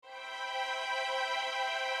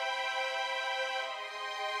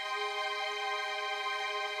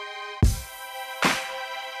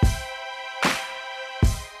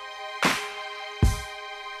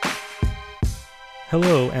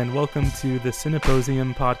Hello and welcome to the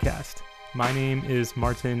Cineposium podcast. My name is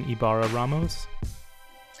Martin Ibarra Ramos.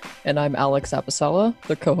 And I'm Alex Apicella,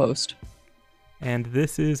 the co-host. And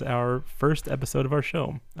this is our first episode of our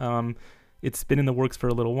show. It's been in the works for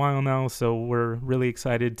a little while now, so we're really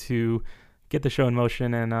excited to get the show in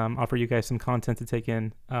motion and offer you guys some content to take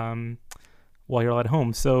in while you're all at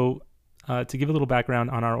home. So to give a little background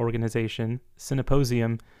on our organization,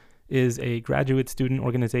 Cineposium is a graduate student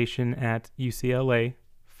organization at UCLA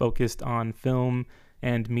focused on film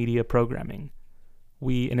and media programming.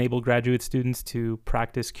 We enable graduate students to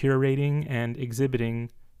practice curating and exhibiting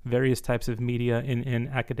various types of media in an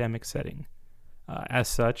academic setting. As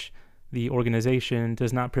such, the organization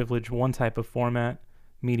does not privilege one type of format,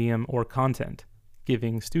 medium, or content,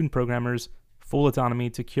 giving student programmers full autonomy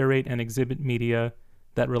to curate and exhibit media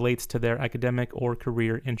that relates to their academic or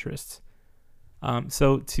career interests.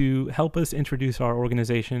 So to help us introduce our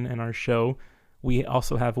organization and our show, we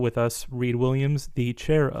also have with us Reed Williams, the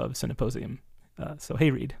chair of Cineposium. So hey,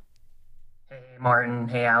 Reed. Hey, Martin.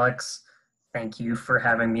 Hey, Alex. Thank you for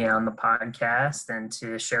having me on the podcast and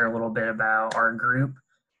to share a little bit about our group.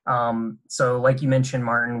 So like you mentioned,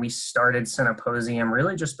 Martin, we started Cineposium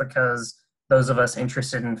really just because those of us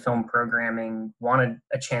interested in film programming wanted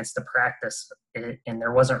a chance to practice it, and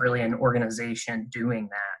there wasn't really an organization doing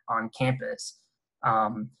that on campus.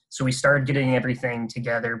 So we started getting everything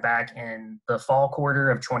together back in the fall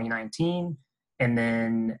quarter of 2019. And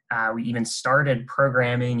then we even started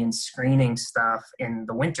programming and screening stuff in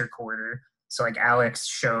the winter quarter. So like Alex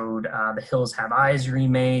showed the Hills Have Eyes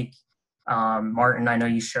remake. Martin, I know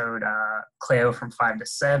you showed Cleo from 5 to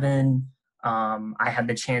 7. I had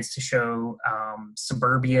the chance to show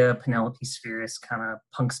Suburbia, Penelope Spheris kind of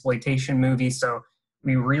punksploitation movie. So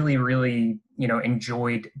we really,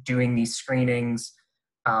 enjoyed doing these screenings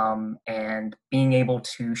and being able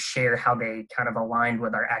to share how they kind of aligned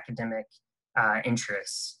with our academic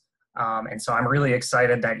interests. And so I'm really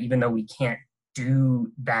excited that even though we can't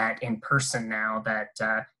do that in person now, that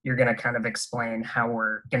you're going to kind of explain how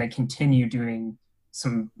we're going to continue doing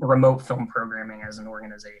some remote film programming as an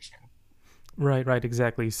organization. Right,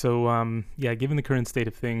 exactly. So, given the current state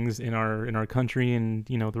of things in our country and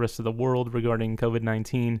the rest of the world regarding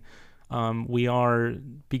COVID-19, we are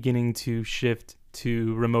beginning to shift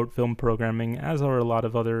to remote film programming, as are a lot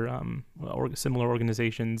of other similar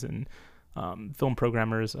organizations and film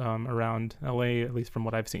programmers around LA, at least from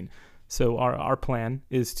what I've seen. So our plan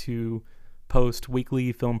is to post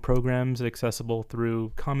weekly film programs accessible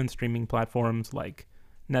through common streaming platforms like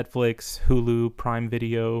Netflix, Hulu, Prime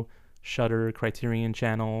Video, Shudder, Criterion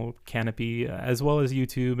Channel, Canopy, as well as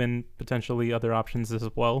YouTube and potentially other options as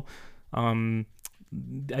well. I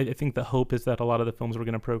think the hope is that a lot of the films we're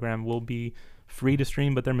going to program will be free to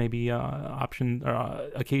stream, but there may be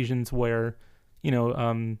occasions where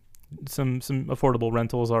some affordable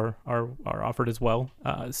rentals are offered as well.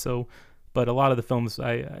 But a lot of the films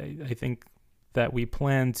I think that we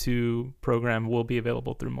plan to program will be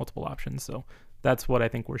available through multiple options. So that's what I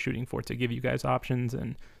think we're shooting for, to give you guys options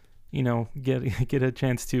and get a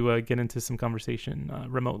chance to get into some conversation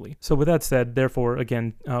remotely. So with that said, therefore,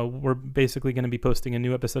 again, we're basically going to be posting a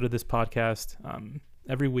new episode of this podcast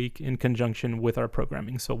every week in conjunction with our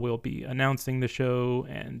programming. So we'll be announcing the show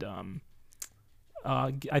and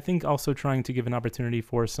I think also trying to give an opportunity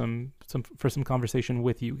for some conversation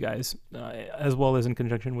with you guys, as well as in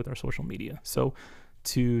conjunction with our social media. So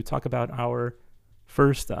to talk about our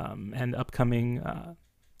first and upcoming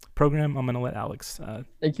program, I'm going to let Alex.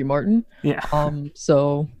 Thank you, Martin. Yeah.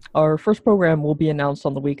 So our first program will be announced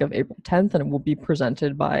on the week of April 10th, and it will be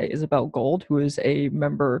presented by Isabel Gold, who is a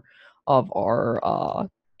member of our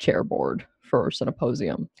chair board for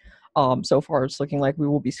Cineposium. So far, it's looking like we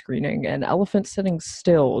will be screening an Elephant Sitting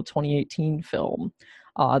Still 2018 film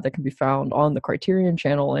that can be found on the Criterion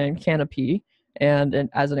Channel and Canopy, and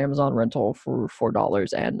as an Amazon rental for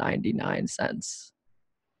 $4.99.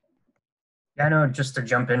 Yeah, I know, just to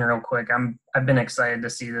jump in real quick, I've been excited to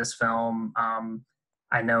see this film.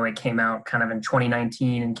 I know it came out kind of in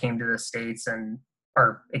 2019 and came to the States,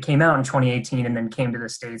 or it came out in 2018 and then came to the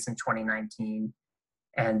States in 2019.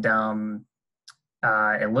 And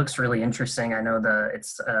it looks really interesting. I know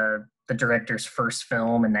it's the director's first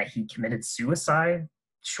film and that he committed suicide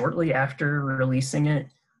shortly after releasing it.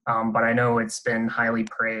 But I know it's been highly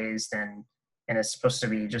praised and it's supposed to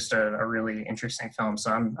be just a really interesting film. So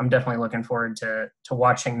I'm definitely looking forward to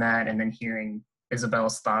watching that and then hearing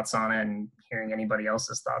Isabel's thoughts on it and hearing anybody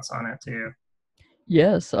else's thoughts on it too.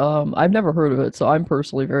 Yes, I've never heard of it, so I'm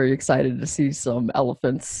personally very excited to see some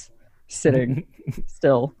elephants sitting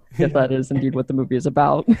still, if that is indeed what the movie is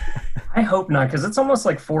about. I hope not, because it's almost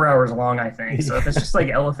like 4 hours long, I think. So if it's just like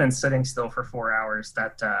elephants sitting still for 4 hours,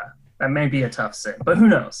 that may be a tough sit. But who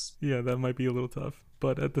knows? Yeah, that might be a little tough.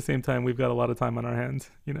 But at the same time, we've got a lot of time on our hands,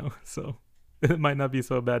 so it might not be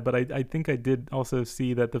so bad. But I think I did also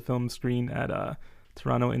see that the film screened at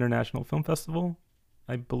Toronto International Film Festival,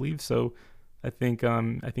 I believe. So I think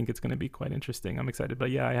it's going to be quite interesting. I'm excited. But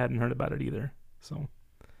yeah, I hadn't heard about it either. So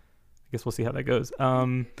I guess we'll see how that goes.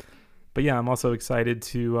 But yeah, I'm also excited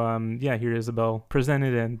to hear Isabel present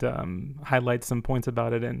it and highlight some points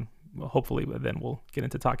about it, and hopefully then we'll get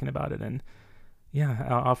into talking about it and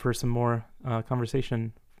I'll offer some more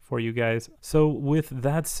conversation for you guys. So with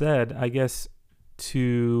that said, I guess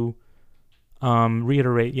to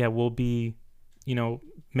reiterate, we'll be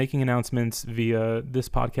making announcements via this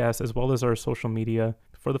podcast as well as our social media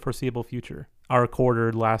for the foreseeable future. Our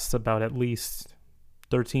quarter lasts about at least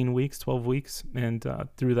 13 weeks, 12 weeks. And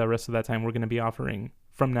through the rest of that time, we'll be offering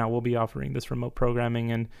this remote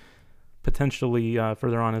programming and potentially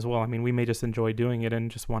further on as well. I mean, we may just enjoy doing it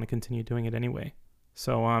and just want to continue doing it anyway.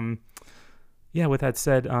 So, with that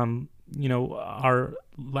said,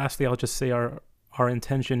 lastly, I'll just say our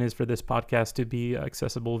intention is for this podcast to be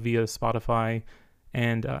accessible via Spotify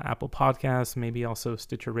and Apple Podcasts, maybe also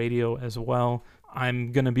Stitcher Radio as well.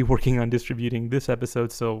 I'm going to be working on distributing this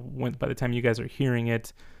episode, so by the time you guys are hearing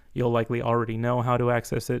it, you'll likely already know how to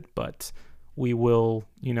access it, but we will,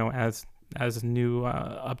 as new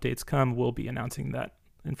updates come, we'll be announcing that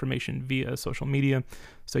information via social media.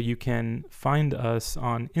 So you can find us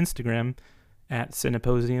on Instagram at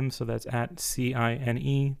Cineposium, so that's at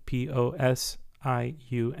CINEPOSIUM.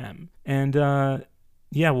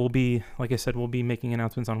 And we'll be, like I said, we'll be making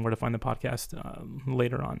announcements on where to find the podcast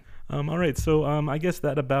later on. All right, so I guess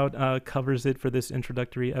that about covers it for this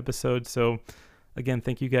introductory episode. So again,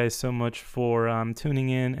 thank you guys so much for tuning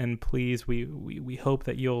in, and please, we hope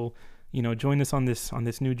that you'll join us on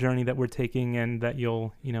this new journey that we're taking, and that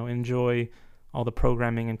you'll enjoy all the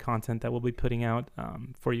programming and content that we'll be putting out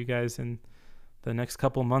for you guys in the next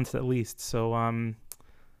couple months at least. So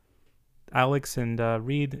Alex and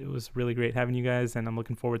Reed, it was really great having you guys, and I'm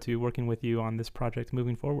looking forward to working with you on this project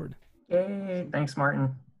moving forward. Yay! Thanks,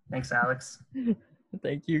 Martin. Thanks, Alex.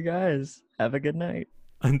 Thank you guys. Have a good night.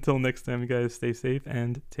 Until next time, you guys, stay safe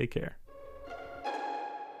and take care.